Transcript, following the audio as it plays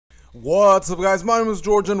What's up, guys? My name is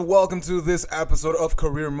George and welcome to this episode of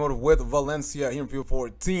Career Mode with Valencia here in FIFA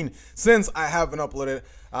 14. Since I haven't uploaded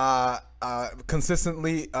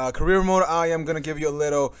consistently Career Mode, I am gonna give you a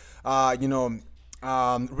little recap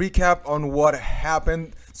on what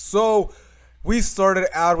happened. So we started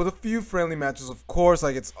out with a few friendly matches, of course,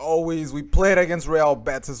 like it's always. We played against Real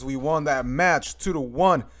Betis. We won that match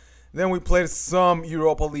 2-1. Then we played some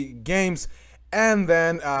Europa League games, and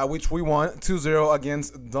then which we won 2-0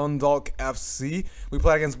 against Dundalk FC. We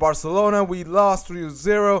played against Barcelona. We lost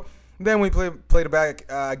 3-0. Then we played back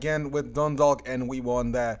again with Dundalk, and we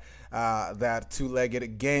won that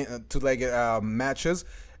two-legged game, matches.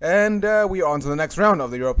 And we are on to the next round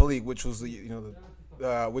of the Europa League, which was the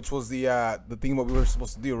the thing what we were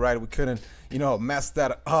supposed to do, right? We couldn't mess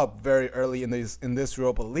that up very early in this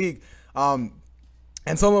Europa League.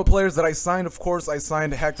 And some of the players that I signed, of course, I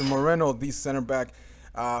signed Hector Moreno, the center back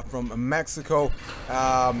from Mexico.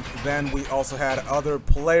 Then we also had other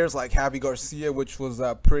players like Javi Garcia, which was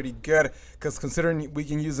pretty good, because considering we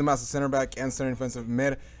can use him as a center back and center defensive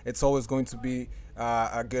mid, it's always going to be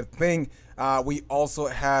a good thing. We also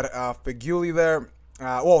had Feguli there.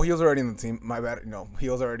 Well, he was already in the team. My bad. No, he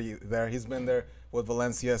was already there. He's been there with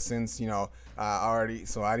Valencia since already,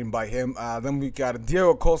 so I didn't buy him. Then we got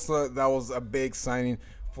Diego Costa. That was a big signing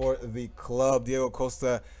for the club. Diego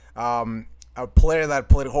Costa, a player that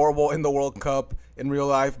played horrible in the World Cup in real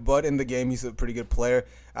life, but in the game he's a pretty good player.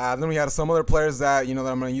 Then we had some other players that that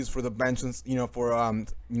I'm gonna use for the benches, for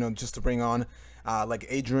just to bring on, like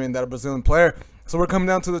Adrian, that Brazilian player. So we're coming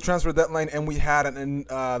down to the transfer deadline, and we had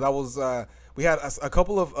we had a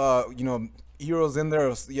couple of euros in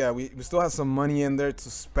there. Yeah, we still have some money in there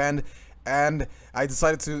to spend, and I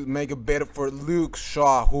decided to make a bid for Luke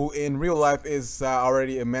Shaw, who in real life is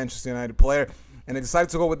already a Manchester United player. And I decided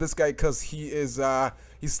to go with this guy because he's a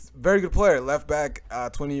very good player, left back,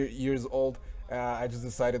 20 years old. I just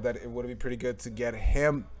decided that it would be pretty good to get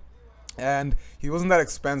him, and he wasn't that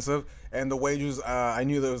expensive, and the wages, I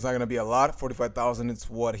knew there was not going to be a lot. 45,000 is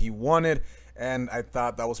what he wanted, and I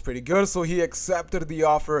thought that was pretty good, so he accepted the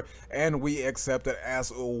offer, and we accepted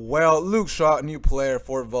as well. Luke Shaw, new player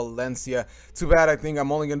for Valencia. Too bad, I think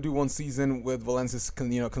I'm only gonna do one season with Valencia,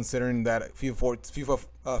 considering that FIFA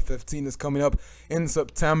 15 is coming up in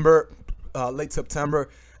September, late September.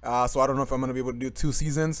 So I don't know if I'm gonna be able to do 2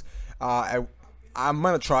 seasons. I'm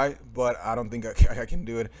gonna try, but I don't think I can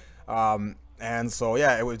do it. And so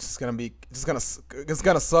yeah, it was it's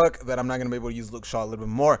gonna suck that I'm not gonna be able to use Luke Shaw a little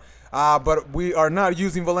bit more. But we are not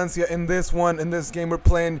using Valencia in this one. In this game, we're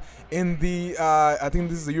playing in the I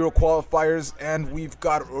think this is the Euro qualifiers, and we've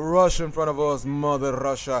got Russia in front of us. Mother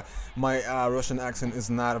Russia. My Russian accent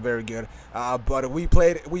is not very good. But we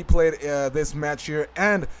played this match here,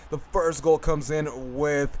 and the first goal comes in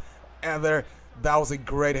with Eder. That was a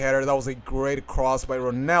great header. That was a great cross by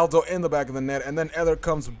Ronaldo in the back of the net, and then Eder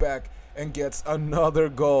comes back and gets another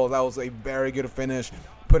goal. That was a very good finish,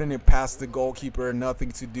 putting it past the goalkeeper.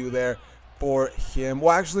 Nothing to do there for him.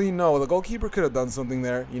 Well, actually, no, the goalkeeper could have done something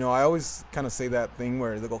there. I always kind of say that thing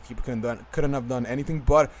where the goalkeeper couldn't have done anything,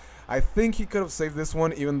 but I think he could have saved this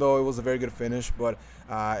one, even though it was a very good finish. But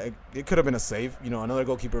it could have been a save. Another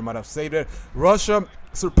goalkeeper might have saved it. Russia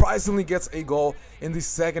surprisingly gets a goal in the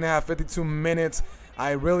second half, 52 minutes.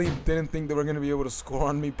 I really didn't think they were going to be able to score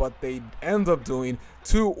on me, but they end up doing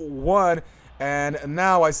 2-1. And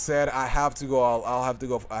now I said I have to go. I'll have to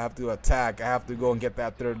go. I have to attack. I have to go and get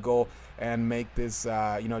that third goal and make this,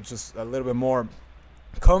 just a little bit more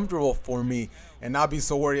comfortable for me, and not be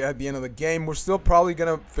so worried at the end of the game. We're still probably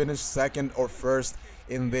gonna finish second or first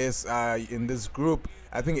in this group.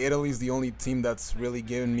 I think Italy's the only team that's really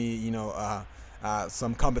given me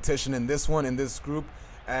some competition in this group,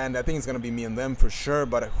 and I think it's gonna be me and them for sure.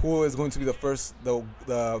 But who is going to be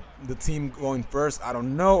the team going first? I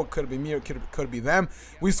don't know. It could be me or could be them.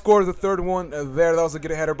 We scored the third one there. That was a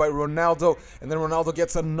good header by Ronaldo, and then Ronaldo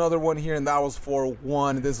gets another one here, and that was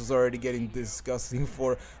 4-1. This was already getting disgusting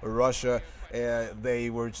for Russia. They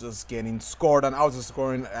were just getting scored on. I was just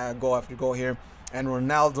scoring goal after goal here, and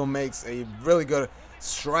Ronaldo makes a really good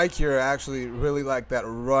strike here. I actually really like that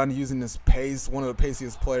run, using his pace, one of the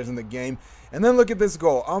paciest players in the game. And then look at this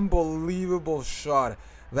goal. Unbelievable shot.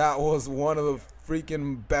 That was one of the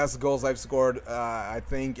freaking best goals I've scored, I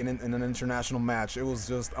think, in an international match. It was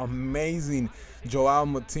just amazing. Joao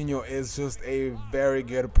Moutinho is just a very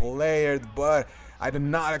good player, but I did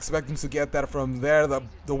not expect him to get that from there.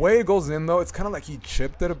 The way it goes in, though, it's kind of like he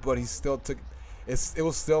chipped it, but he still took it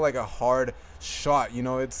was still like a hard shot. I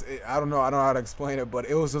don't know how to explain it, but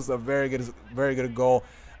it was just a very good goal.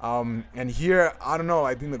 And here, I don't know,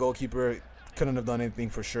 I think the goalkeeper couldn't have done anything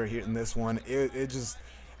for sure here in this one. It just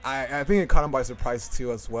I think it caught him by surprise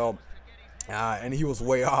too as well. And he was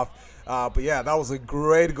way off. But yeah, that was a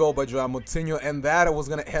great goal by Joao Moutinho, and that was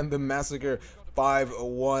going to end the massacre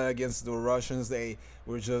 5-1 against the Russians. They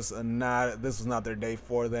were just this was not their day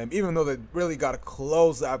for them. Even though they really got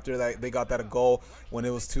close after that, they got that goal when it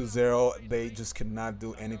was 2-0. They just could not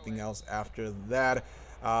do anything else after that.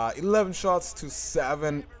 11 shots to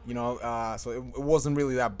 7, you know, so it wasn't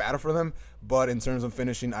really that bad for them. But in terms of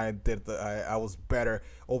finishing, I was better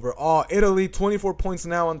overall. Italy, 24 points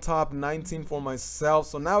now on top, 19 for myself.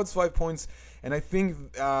 So now it's 5 points, and I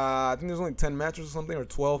think there's only 10 matches or something, or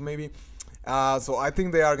 12 maybe. So I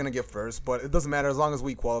think they are gonna get first, but it doesn't matter as long as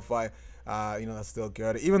we qualify. You know, that's still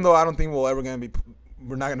good. Even though I don't think we're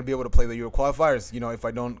not gonna be able to play the Euro qualifiers. You know, if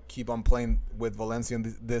I don't keep on playing with Valencia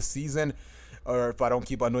this season, or if I don't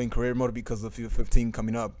keep on doing career mode because of FIFA 15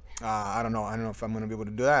 coming up. I don't know if I'm gonna be able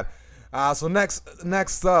to do that. So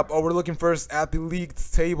next up, we're looking first at the league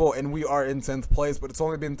table, and we are in 10th place. But it's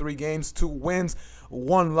only been 3 games, 2 wins,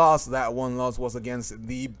 1 loss. That 1 loss was against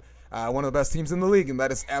the one of the best teams in the league, and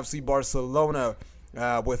that is FC Barcelona,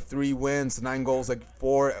 with 3 wins, 9 goals, like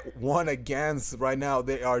 4-1 against. Right now,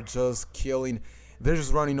 they are just killing. They're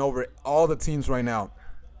just running over all the teams right now.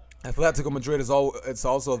 Atletico Madrid it's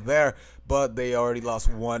also there, but they already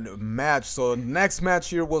lost 1 match. So next match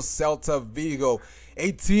here was Celta Vigo,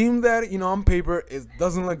 a team that, you know, on paper it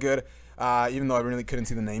doesn't look good, even though I really couldn't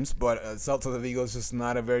see the names. But Celta Vigo is just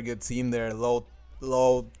not a very good team. They're low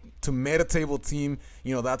to mid-table team.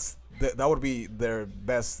 You know, that would be their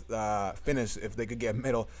best finish if they could get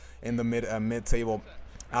middle in the mid-table.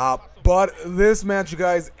 But this match,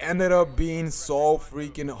 guys, ended up being so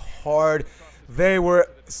freaking hard. There were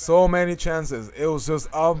so many chances. It was just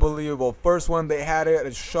unbelievable. First one, they had it,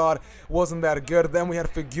 a shot, wasn't that good. Then we had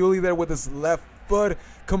Feguli there with his left foot,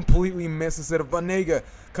 completely misses it. Vanega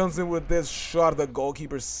comes in with this shot, the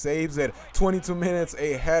goalkeeper saves it. 22 minutes,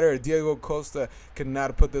 a header. Diego Costa could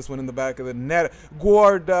not put this one in the back of the net.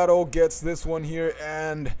 Guardado gets this one here,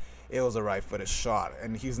 and it was a right-footed shot,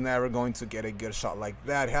 and he's never going to get a good shot like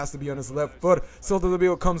that. It has to be on his left foot. Celta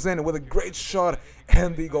Vigo comes in with a great shot,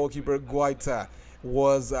 and the goalkeeper Guaita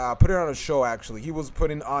was putting on a show. Actually, he was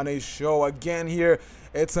putting on a show again here.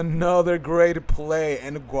 It's another great play,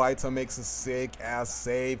 and Guaita makes a sick-ass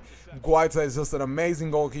save. Guaita is just an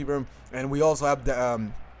amazing goalkeeper, and we also have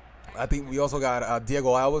I think we also got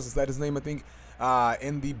Diego Alves. Is that his name? I think.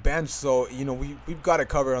 In the bench, so you know we've got it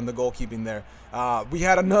covered on the goalkeeping there. We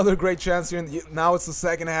had another great chance here. Now it's the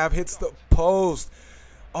second half. Hits the post.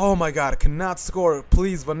 Oh my God! Cannot score.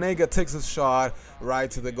 Please, Vanega takes a shot right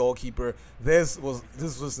to the goalkeeper. This was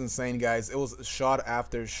insane, guys. It was shot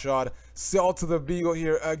after shot. Celta Vigo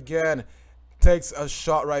here again. Takes a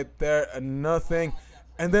shot right there, and nothing.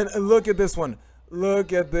 And then look at this one.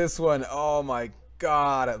 Look at this one. Oh my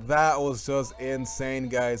God! That was just insane,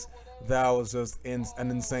 guys. That was just an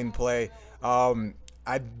insane play.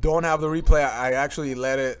 I don't have the replay. I actually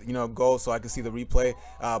let it, you know, go so I could see the replay.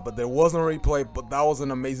 But there wasn't a replay. But that was an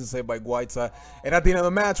amazing save by Guaita. And at the end of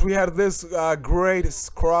the match, we had this great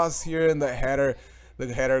cross here in the header.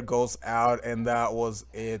 The header goes out, and that was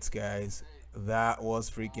it, guys. That was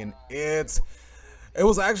freaking it. It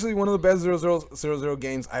was actually one of the best 0-0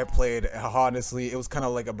 games I played. Honestly, it was kind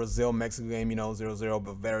of like a Brazil-Mexico game, you know, 0-0,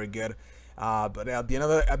 but very good. But at the end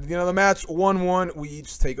of the match, 1-1, we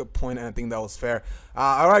each take a point, and I think that was fair.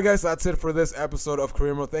 Alright guys, that's it for this episode of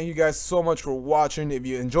Career Mode. Thank you guys so much for watching. If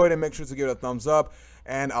you enjoyed it, make sure to give it a thumbs up,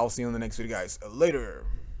 and I'll see you in the next video, guys. Later.